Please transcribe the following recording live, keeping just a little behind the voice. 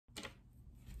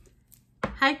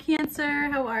Hi Cancer,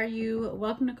 how are you?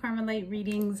 Welcome to KarmaLight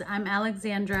readings. I'm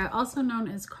Alexandra, also known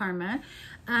as Karma.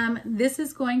 This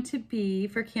is going to be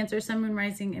for Cancer, Sun, Moon,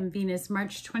 Rising, and Venus,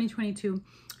 March 2022.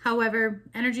 However,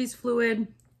 energy is fluid.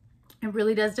 It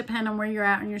really does depend on where you're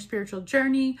at on your spiritual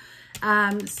journey.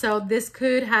 So this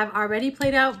could have already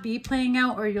played out, be playing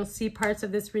out, or you'll see parts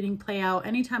of this reading play out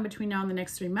anytime between now and the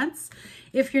next 3 months.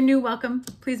 If you're new, welcome.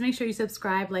 Please make sure you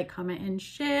subscribe, like, comment, and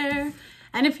share.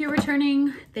 And if you're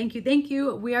returning, thank you, thank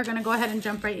you. We are going to go ahead and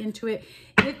jump right into it.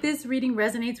 If this reading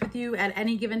resonates with you at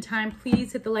any given time,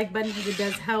 please hit the like button because it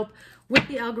does help with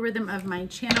the algorithm of my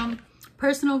channel.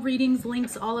 Personal readings,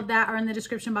 links, all of that are in the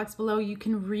description box below. You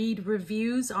can read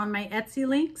reviews on my Etsy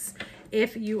links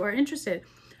if you are interested.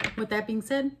 With that being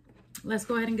said, let's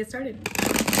go ahead and get started.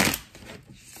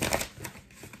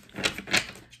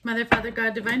 Mother, Father,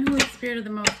 God, Divine, Holy Spirit of the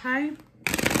Most High,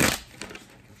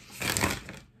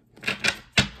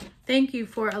 thank you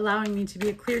for allowing me to be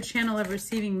a clear channel of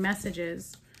receiving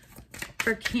messages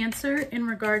for Cancer in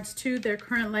regards to their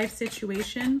current life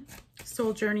situation,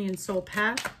 soul journey, and soul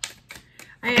path.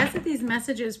 I ask that these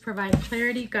messages provide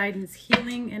clarity, guidance,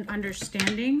 healing, and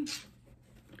understanding,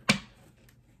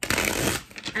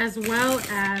 as well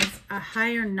as a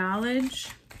higher knowledge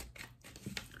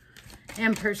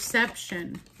and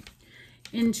perception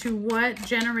into what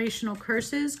generational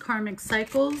curses, karmic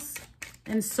cycles,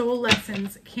 and soul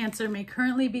lessons Cancer may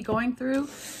currently be going through,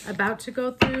 about to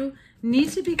go through, need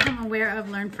to become aware of,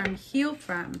 learn from, heal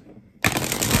from,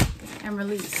 and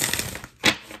release.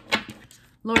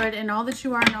 Lord, in all that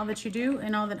you are and all that you do,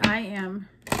 and all that I am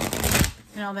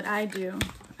and all that I do,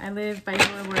 I live by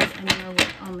your word and your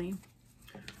word only.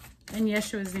 In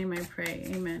Yeshua's name I pray.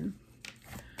 Amen.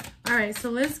 All right,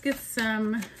 so let's get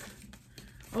some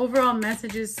overall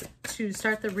messages to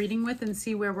start the reading with and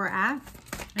see where we're at.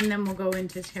 And then we'll go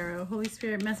into tarot. Holy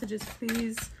Spirit, messages,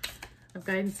 please, of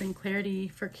guidance and clarity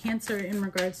for Cancer in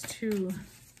regards to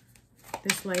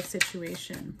this life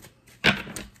situation.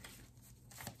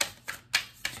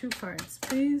 2 cards,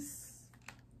 please.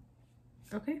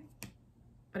 Okay.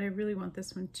 But I really want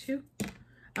this one too.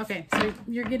 Okay, so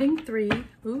you're getting 3.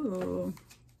 Ooh.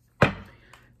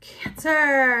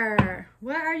 Cancer,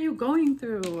 what are you going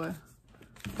through?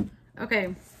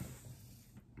 Okay.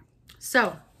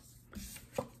 So,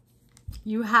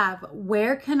 you have,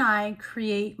 where can I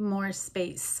create more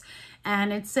space?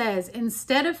 And it says,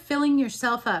 instead of filling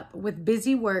yourself up with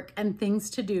busy work and things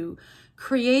to do,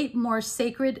 create more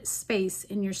sacred space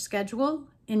in your schedule,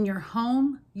 in your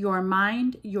home, your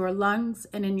mind, your lungs,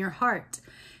 and in your heart.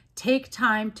 Take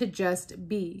time to just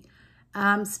be.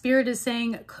 Spirit is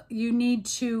saying you need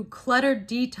to clutter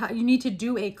detox. You need to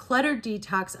do a clutter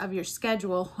detox of your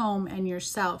schedule, home, and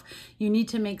yourself. You need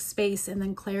to make space, and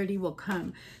then clarity will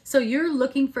come. So you're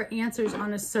looking for answers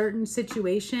on a certain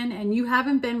situation, and you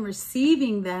haven't been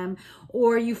receiving them,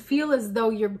 or you feel as though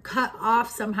you're cut off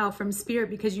somehow from Spirit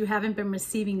because you haven't been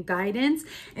receiving guidance.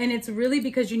 And it's really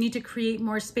because you need to create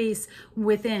more space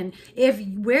within. If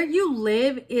where you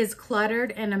live is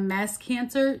cluttered and a mess,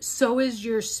 Cancer, so is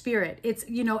your spirit. It's,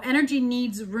 you know, energy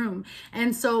needs room.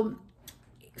 And so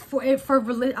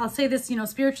I'll say this, you know,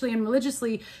 spiritually and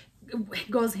religiously, it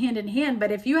goes hand in hand.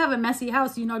 But if you have a messy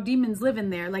house, you know, demons live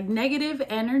in there. Like, negative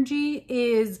energy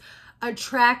is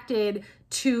attracted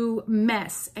to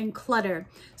mess and clutter.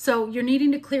 So you're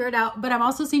needing to clear it out. But I'm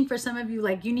also seeing for some of you,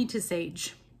 like, you need to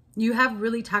sage. You have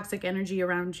really toxic energy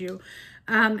around you.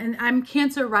 And I'm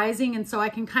Cancer rising, and so I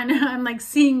can kind of, I'm like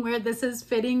seeing where this is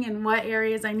fitting and what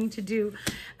areas I need to do.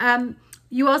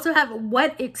 You also have,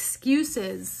 what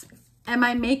excuses am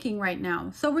I making right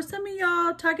now? So were some of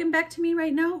y'all talking back to me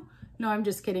right now? No, I'm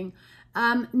just kidding.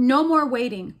 No more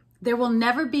waiting. There will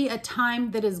never be a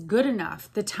time that is good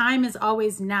enough. The time is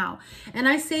always now. And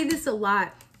I say this a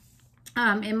lot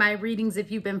in my readings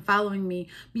if you've been following me.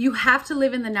 You have to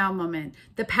live in the now moment.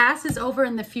 The past is over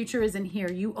and the future isn't here.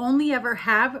 You only ever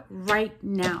have right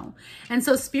now. And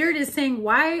so Spirit is saying,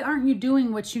 why aren't you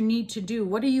doing what you need to do?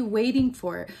 What are you waiting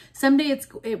for? Someday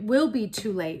it will be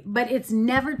too late, but it's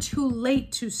never too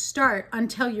late to start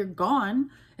until you're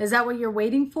gone. Is that what you're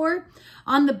waiting for?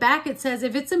 On the back, it says,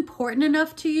 if it's important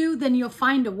enough to you, then you'll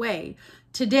find a way.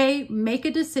 Today, make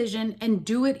a decision and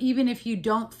do it even if you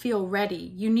don't feel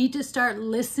ready. You need to start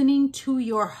listening to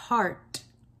your heart.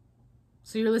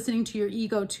 So you're listening to your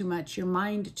ego too much, your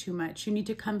mind too much. You need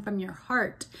to come from your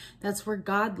heart. That's where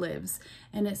God lives.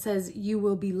 And it says, you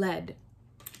will be led.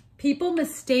 People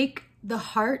mistake the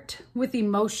heart with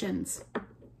emotions.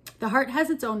 The heart has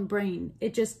its own brain.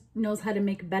 It just knows how to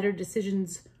make better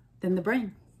decisions than the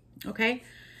brain. Okay?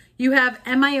 You have,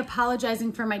 am I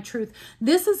apologizing for my truth?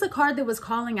 This is a card that was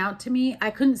calling out to me. I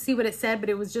couldn't see what it said, but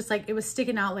it was just like, it was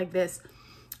sticking out like this.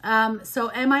 So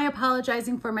am I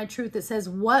apologizing for my truth? It says,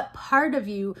 what part of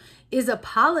you is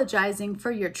apologizing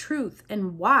for your truth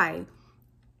and why?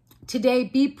 Today,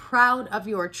 be proud of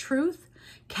your truth.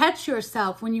 Catch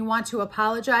yourself when you want to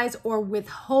apologize or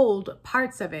withhold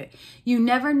parts of it. You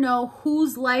never know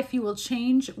whose life you will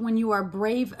change when you are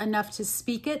brave enough to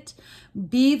speak it.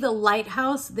 Be the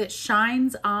lighthouse that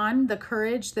shines on the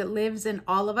courage that lives in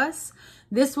all of us.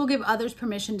 This will give others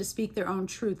permission to speak their own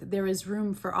truth. There is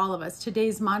room for all of us.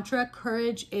 Today's mantra,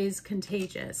 courage is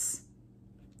contagious.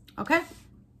 Okay?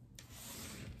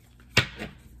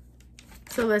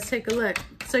 So let's take a look.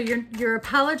 So you're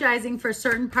apologizing for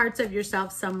certain parts of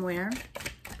yourself somewhere.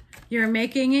 You're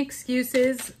making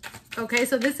excuses. Okay,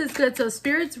 so this is good. So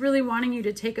Spirit's really wanting you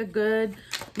to take a good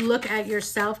look at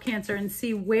yourself, Cancer, and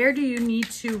see where do you need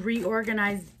to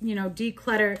reorganize, you know,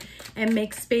 declutter and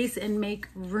make space and make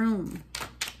room.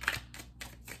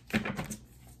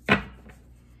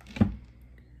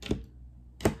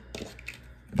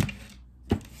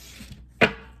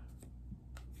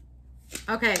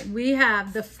 Okay, we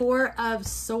have the Four of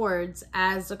Swords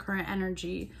as the current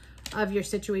energy of your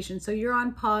situation. So you're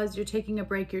on pause, you're taking a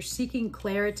break, you're seeking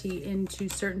clarity into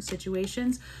certain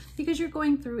situations because you're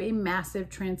going through a massive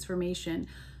transformation.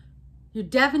 You're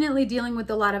definitely dealing with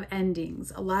a lot of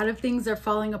endings. A lot of things are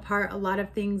falling apart. A lot of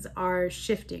things are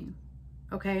shifting,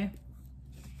 okay?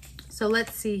 So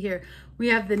let's see here. We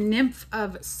have the Nymph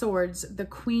of Swords, the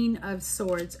Queen of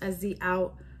Swords as the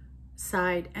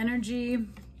outside energy.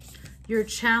 Your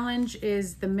challenge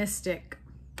is the Mystic,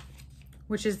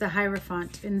 which is the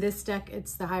Hierophant. In this deck,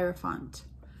 it's the Hierophant.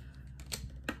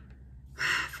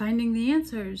 Finding the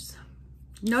answers.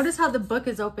 Notice how the book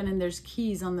is open and there's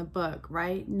keys on the book,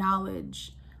 right?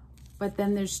 Knowledge. But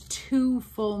then there's two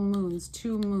full moons,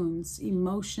 two moons,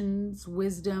 emotions,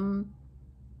 wisdom,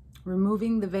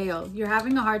 removing the veil. You're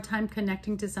having a hard time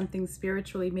connecting to something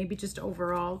spiritually, maybe just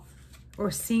overall,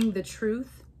 or seeing the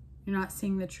truth. You're not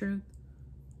seeing the truth.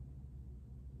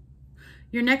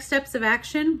 Your next steps of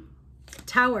action,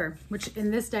 Tower, which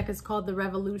in this deck is called the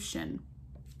Revolution.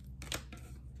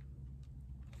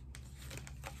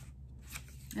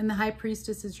 And the High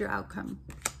Priestess is your outcome.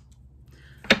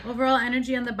 Overall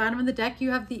energy on the bottom of the deck,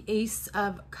 you have the Ace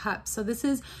of Cups. So this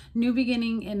is new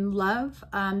beginning in love.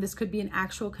 This could be an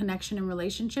actual connection and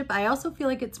relationship. I also feel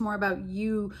like it's more about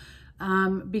you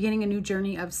beginning a new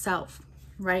journey of self,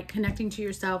 right? Connecting to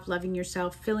yourself, loving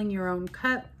yourself, filling your own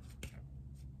cup.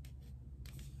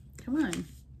 Come on.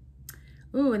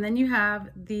 Ooh, and then you have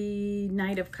the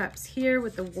Knight of Cups here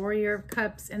with the Warrior of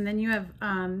Cups. And then you have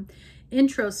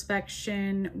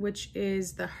introspection, which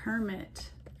is the Hermit.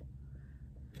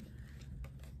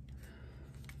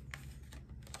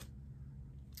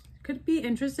 Could be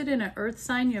interested in an earth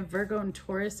sign. You have Virgo and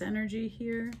Taurus energy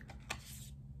here.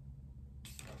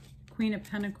 Queen of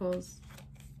Pentacles.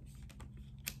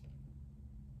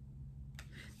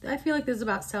 I feel like this is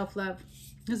about self-love.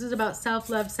 This is about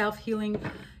self-love, self-healing,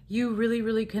 you really,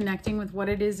 really connecting with what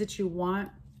it is that you want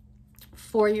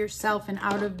for yourself and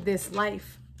out of this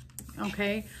life,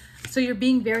 okay? So you're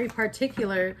being very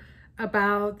particular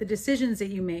about the decisions that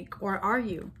you make, or are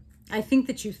you? I think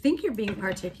that you think you're being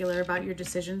particular about your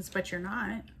decisions, but you're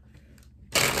not.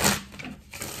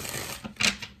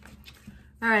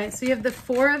 All right, so you have the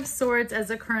Four of Swords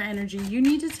as a current energy. You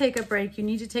need to take a break. You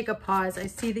need to take a pause. I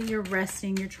see that you're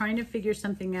resting. You're trying to figure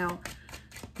something out.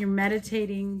 You're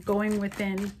meditating, going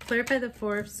within. Clarify the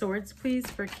Four of Swords, please,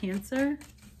 for Cancer.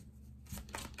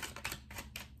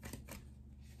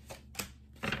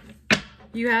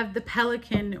 You have the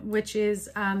Pelican, which is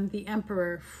the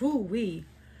Emperor. Whoo-wee.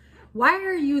 Why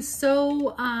are you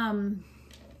so...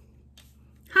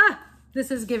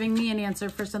 This is giving me an answer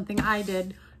for something I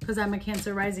did, because I'm a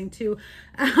Cancer rising too.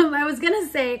 I was going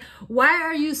to say, why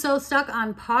are you so stuck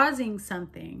on pausing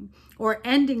something or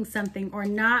ending something or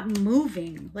not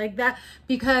moving like that?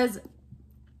 Because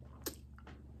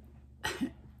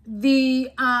the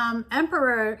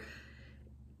Emperor,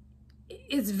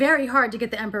 it's very hard to get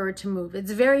the Emperor to move.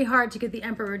 It's very hard to get the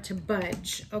Emperor to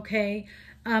budge, okay?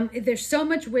 There's so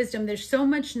much wisdom, there's so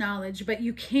much knowledge, but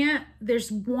you can't,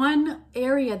 there's one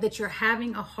area that you're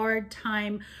having a hard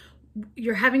time,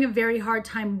 you're having a very hard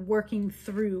time working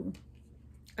through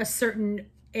a certain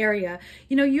area.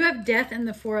 You know, you have Death and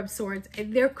the Four of Swords.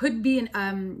 There could be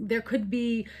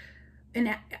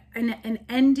an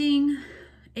ending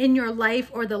in your life,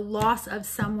 or the loss of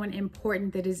someone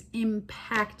important that is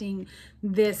impacting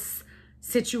this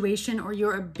situation, or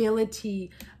your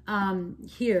ability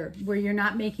here, where you're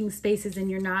not making spaces and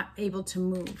you're not able to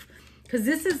move. Because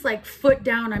this is like foot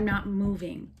down, I'm not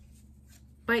moving.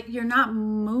 But you're not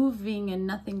moving and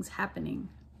nothing's happening.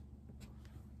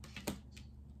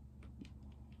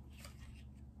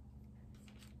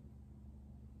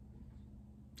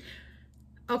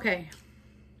 Okay.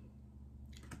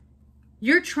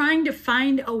 You're trying to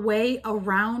find a way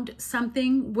around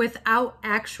something without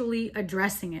actually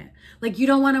addressing it. Like you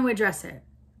don't want to address it,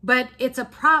 but it's a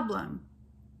problem.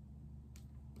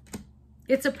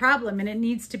 It's a problem and it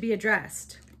needs to be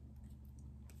addressed.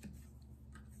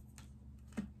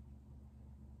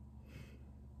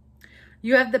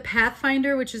 You have the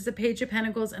Pathfinder, which is the Page of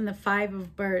Pentacles, and the Five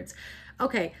of Birds.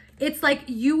 Okay, it's like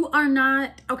you are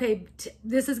not, okay,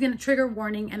 this is going to trigger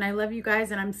warning, and I love you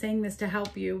guys, and I'm saying this to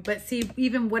help you, but see,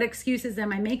 even what excuses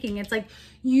am I making? It's like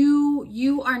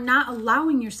you are not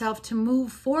allowing yourself to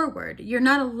move forward. You're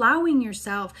not allowing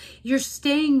yourself. You're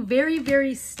staying very,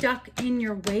 very stuck in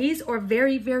your ways, or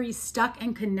very, very stuck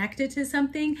and connected to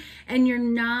something, and you're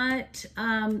not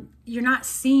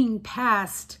seeing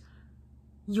past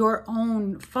your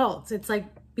own faults. It's like,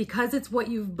 because it's what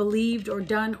you've believed or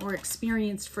done or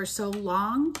experienced for so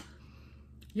long,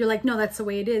 you're like, no, that's the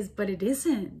way it is, but it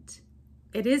isn't.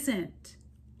 It isn't.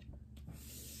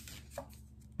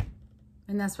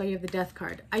 And that's why you have the Death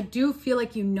card. I do feel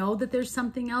like you know that there's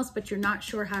something else, but you're not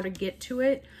sure how to get to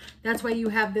it. That's why you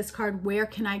have this card, where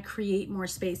can I create more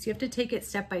space? You have to take it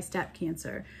step by step,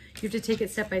 Cancer. You have to take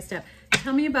it step by step.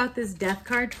 Tell me about this Death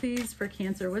card, please, for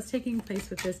Cancer. What's taking place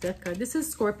with this Death card? This is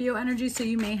Scorpio energy, so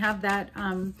you may have that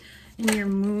in your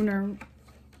moon or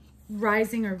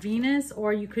rising or Venus,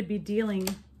 or you could be dealing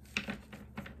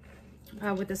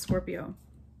with a Scorpio.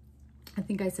 I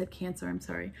think I said Cancer, I'm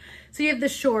sorry. So you have the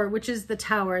Shore, which is the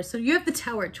Tower. So you have the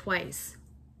Tower twice.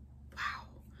 Wow.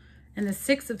 And the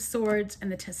Six of Swords, and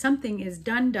the something is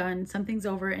done, something's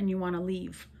over, and you want to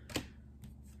leave.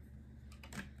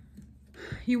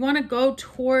 You want to go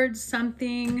towards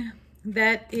something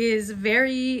that is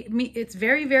very,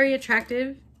 very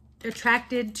attracted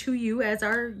to you, as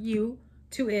are you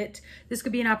to it. This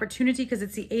could be an opportunity because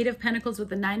it's the Eight of Pentacles with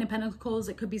the Nine of Pentacles.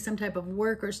 It could be some type of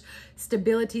work or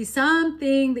stability,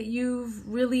 something that you've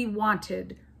really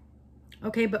wanted.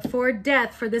 Okay, but for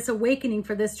Death, for this awakening,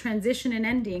 for this transition and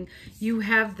ending, you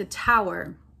have the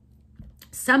Tower.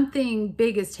 Something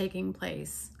big is taking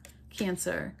place,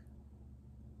 Cancer.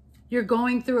 You're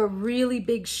going through a really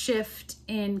big shift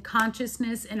in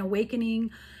consciousness and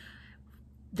awakening.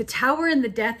 The Tower and the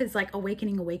Death is like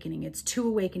awakening. It's two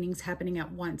awakenings happening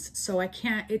at once. So I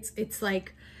can't, it's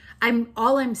like,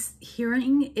 all I'm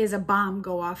hearing is a bomb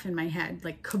go off in my head,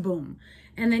 like kaboom.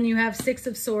 And then you have Six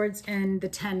of Swords and the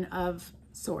Ten of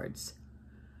Swords.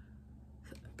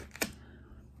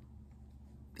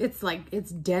 It's like,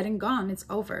 it's dead and gone. It's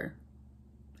over.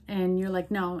 And you're like,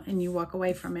 no, and you walk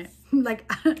away from it. Like,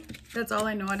 that's all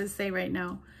I know how to say right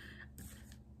now.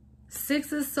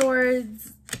 Six of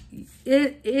Swords,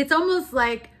 it's almost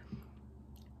like,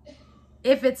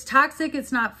 if it's toxic,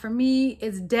 it's not for me.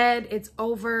 It's dead, it's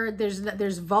over.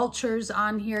 There's vultures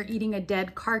on here eating a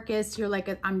dead carcass. You're like,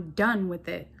 I'm done with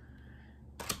it.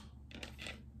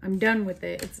 I'm done with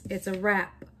it. It's a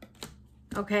wrap.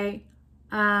 Okay.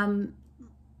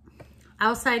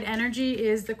 Outside energy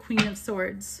is the Queen of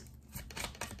Swords.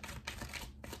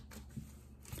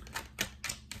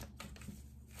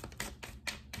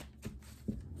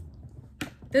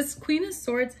 This Queen of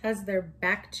Swords has their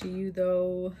back to you,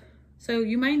 though. So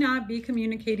you might not be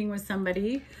communicating with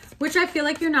somebody, which I feel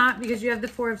like you're not, because you have the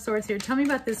Four of Swords here. Tell me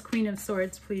about this Queen of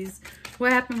Swords, please.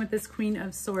 What happened with this Queen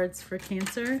of Swords for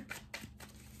Cancer?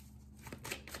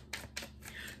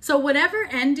 So whatever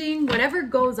ending, whatever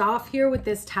goes off here with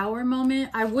this Tower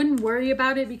moment, I wouldn't worry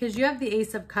about it, because you have the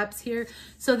Ace of Cups here.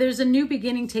 So there's a new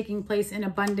beginning taking place in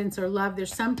abundance or love.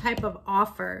 There's some type of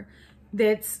offer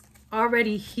that's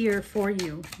already here for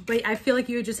you. But I feel like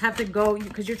you just have to go,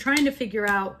 because you're trying to figure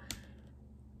out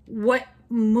what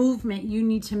movement you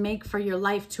need to make for your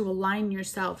life to align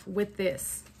yourself with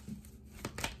this.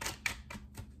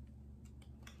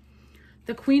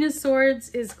 The Queen of Swords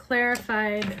is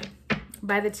clarified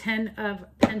by the Ten of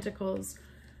Pentacles,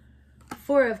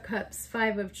 Four of Cups,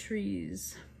 Five of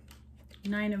Trees,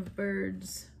 Nine of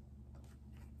Birds.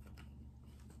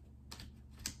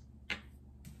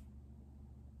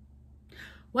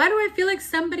 Why do I feel like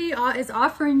somebody is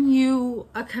offering you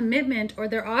a commitment, or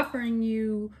they're offering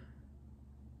you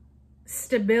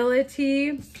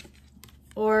stability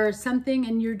or something,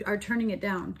 and you are turning it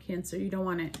down, Cancer? You don't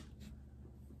want it.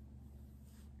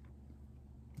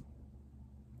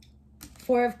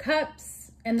 Four of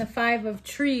Cups and the Five of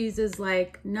Trees is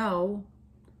like, no.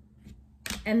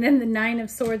 And then the Nine of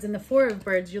Swords and the Four of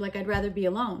Birds, you're like, I'd rather be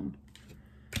alone.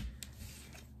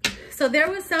 So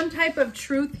there was some type of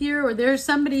truth here, or there's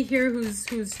somebody here who's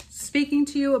speaking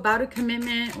to you about a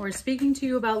commitment, or speaking to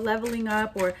you about leveling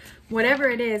up, or whatever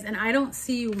it is. And I don't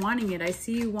see you wanting it. I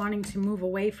see you wanting to move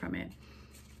away from it.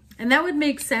 And that would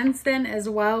make sense then as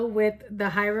well, with the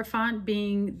Hierophant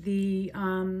being the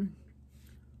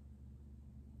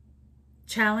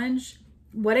challenge.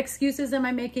 What excuses am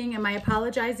I making? Am I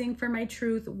apologizing for my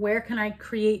truth? Where can I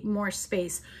create more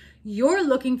space? You're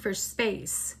looking for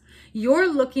space.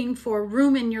 You're looking for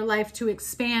room in your life to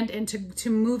expand and to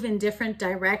move in different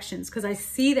directions. Because I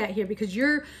see that here, because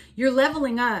you're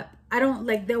leveling up. I don't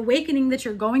like the awakening that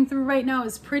you're going through right now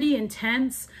is pretty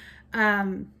intense.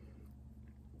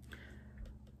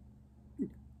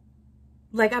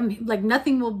 Like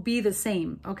nothing will be the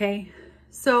same. Okay.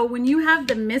 So when you have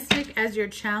the Mystic as your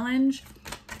challenge,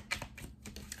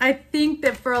 I think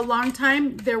that for a long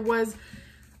time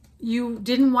you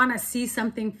didn't want to see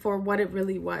something for what it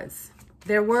really was.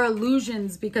 There were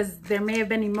illusions because there may have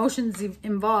been emotions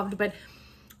involved, but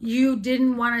you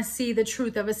didn't want to see the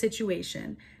truth of a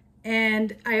situation.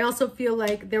 And I also feel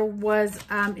like there was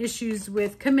issues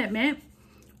with commitment,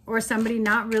 or somebody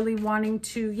not really wanting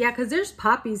to, yeah, because there's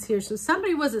poppies here. So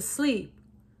somebody was asleep.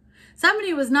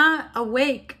 Somebody was not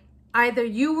awake. Either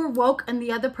you were woke and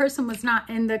the other person was not.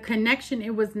 And the connection,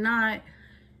 it was not.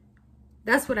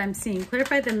 That's what I'm seeing.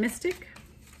 Clarify the Mystic.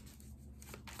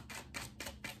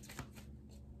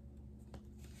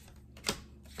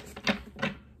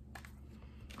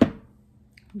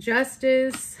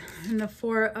 Justice and the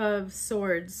Four of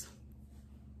Swords.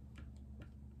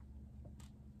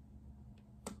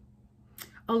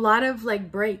 A lot of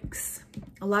like breaks,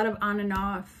 a lot of on and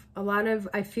off, a lot of,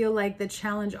 I feel like the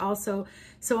challenge also.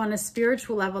 So on a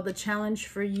spiritual level, the challenge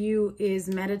for you is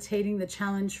meditating. The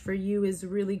challenge for you is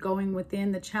really going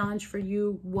within. The challenge for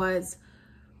you was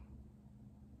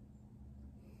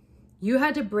you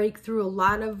had to break through a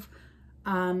lot of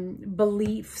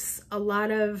beliefs, a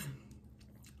lot of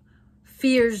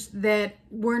fears that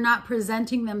were not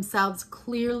presenting themselves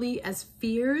clearly as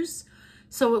fears.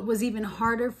 So it was even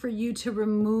harder for you to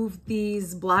remove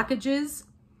these blockages.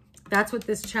 That's what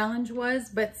this challenge was.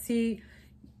 But see,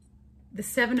 the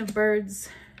Seven of Birds,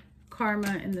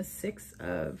 Karma, and the Six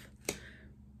of...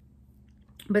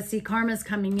 But see, Karma's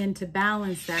coming in to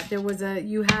balance that. There was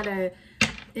you had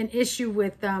an issue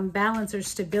with balance or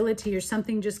stability, or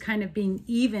something just kind of being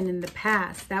even in the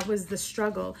past. That was the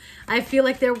struggle. I feel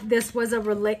like this was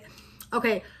a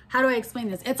okay, how do I explain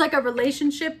this? It's like a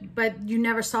relationship, but you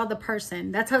never saw the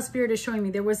person. That's how Spirit is showing me.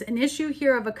 There was an issue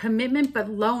here of a commitment, but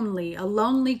lonely, a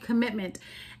lonely commitment.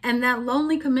 And that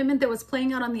lonely commitment that was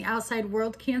playing out on the outside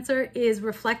world, Cancer, is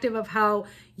reflective of how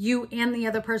you and the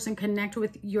other person connect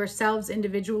with yourselves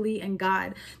individually and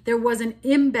God. There was an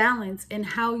imbalance in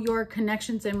how your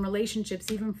connections and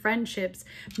relationships, even friendships,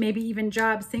 maybe even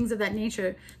jobs, things of that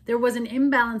nature. There was an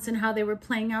imbalance in how they were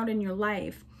playing out in your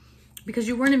life, because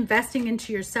you weren't investing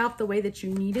into yourself the way that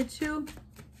you needed to.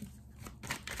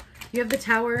 You have the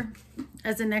Tower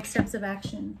as the next steps of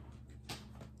action.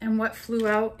 And what flew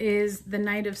out is the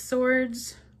Knight of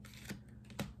Swords,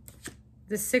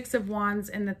 the Six of Wands,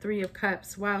 and the Three of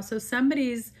Cups. Wow, so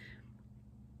somebody's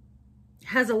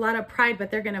has a lot of pride, but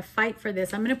they're going to fight for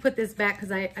this. I'm going to put this back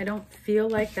because I don't feel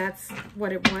like that's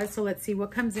what it was. So let's see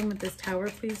what comes in with this Tower,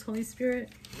 please, Holy Spirit.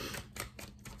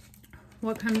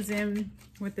 What comes in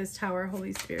with this Tower,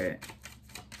 Holy Spirit?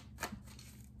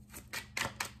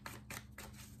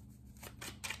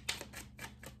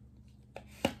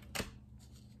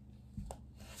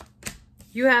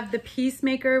 You have the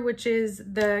Peacemaker, which is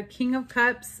the King of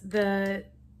Cups, the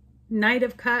Knight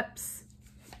of Cups,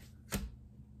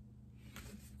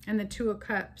 and the Two of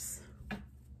Cups.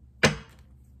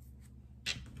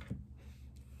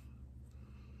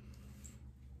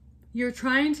 You're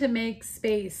trying to make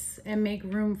space and make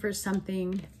room for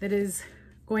something that is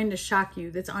going to shock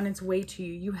you, that's on its way to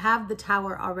you. You have the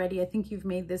Tower already. I think you've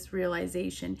made this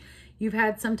realization. You've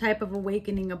had some type of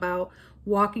awakening about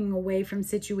walking away from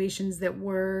situations that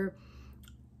were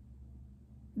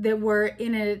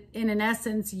in an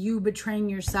essence you betraying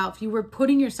yourself. You were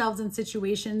putting yourselves in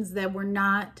situations that were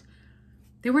not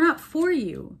for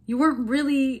you. You weren't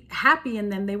really happy in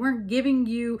them. They weren't giving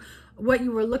you what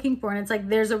you were looking for. And it's like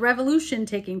there's a revolution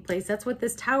taking place. That's what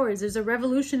this Tower is. There's a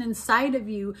revolution inside of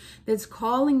you that's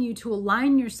calling you to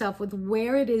align yourself with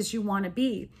where it is you want to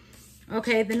be.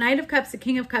 Okay, the Knight of Cups, the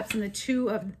King of Cups, and the Two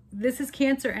of... This is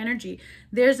Cancer energy.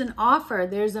 There's an offer,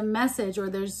 there's a message, or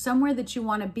there's somewhere that you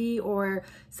want to be, or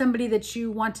somebody that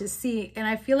you want to see. And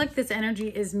I feel like this energy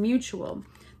is mutual.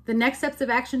 The next steps of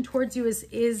action towards you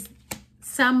is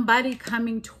somebody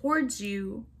coming towards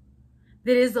you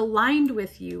that is aligned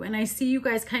with you. And I see you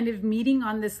guys kind of meeting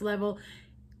on this level.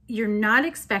 You're not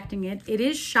expecting it. It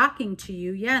is shocking to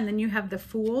you. Yeah, and then you have the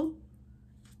Fool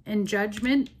and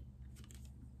Judgment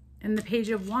and the Page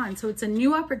of Wands. So it's a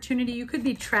new opportunity. You could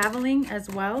be traveling as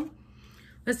well.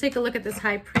 Let's take a look at this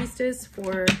High Priestess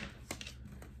for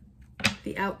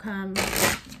the outcome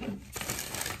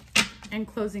and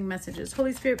closing messages.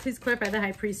 Holy Spirit, please clarify the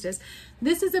High Priestess.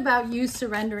 This is about you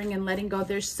surrendering and letting go.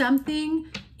 There's something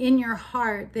in your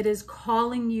heart that is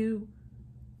calling you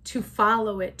to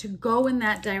follow it, to go in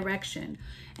that direction.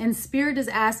 And Spirit is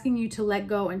asking you to let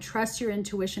go and trust your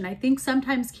intuition. I think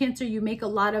sometimes, Cancer, you make a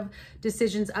lot of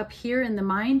decisions up here in the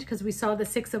mind, because we saw the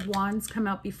Six of Wands come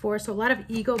out before. So a lot of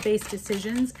ego-based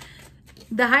decisions.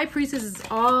 The High Priestess is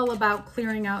all about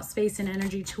clearing out space and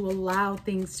energy to allow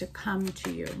things to come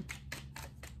to you.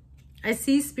 I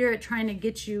see Spirit trying to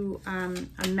get you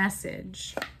a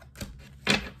message.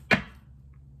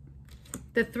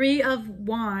 The Three of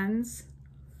Wands,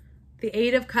 the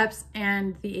Eight of Cups,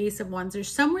 and the Ace of Wands.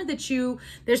 There's something that you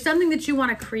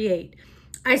want to create.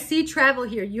 I see travel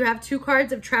here. You have 2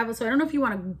 cards of travel. So I don't know if you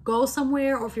want to go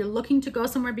somewhere or if you're looking to go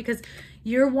somewhere, because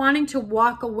you're wanting to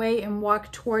walk away and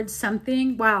walk towards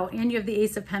something. Wow. And you have the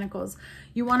Ace of Pentacles.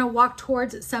 You want to walk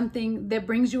towards something that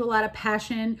brings you a lot of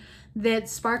passion, that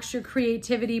sparks your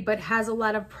creativity, but has a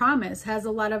lot of promise, has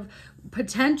a lot of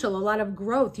potential, a lot of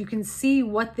growth. You can see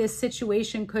what this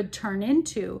situation could turn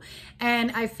into.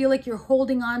 And I feel like you're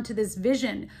holding on to this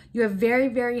vision. You have very,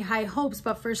 very high hopes,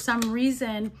 but for some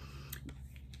reason,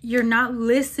 you're not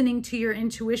listening to your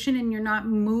intuition and you're not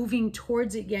moving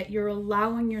towards it yet. You're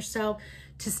allowing yourself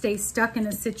to stay stuck in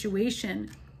a situation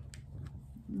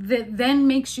that then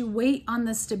makes you wait on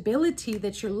the stability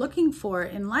that you're looking for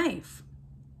in life.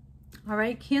 All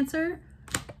right, Cancer,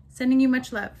 sending you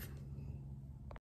much love.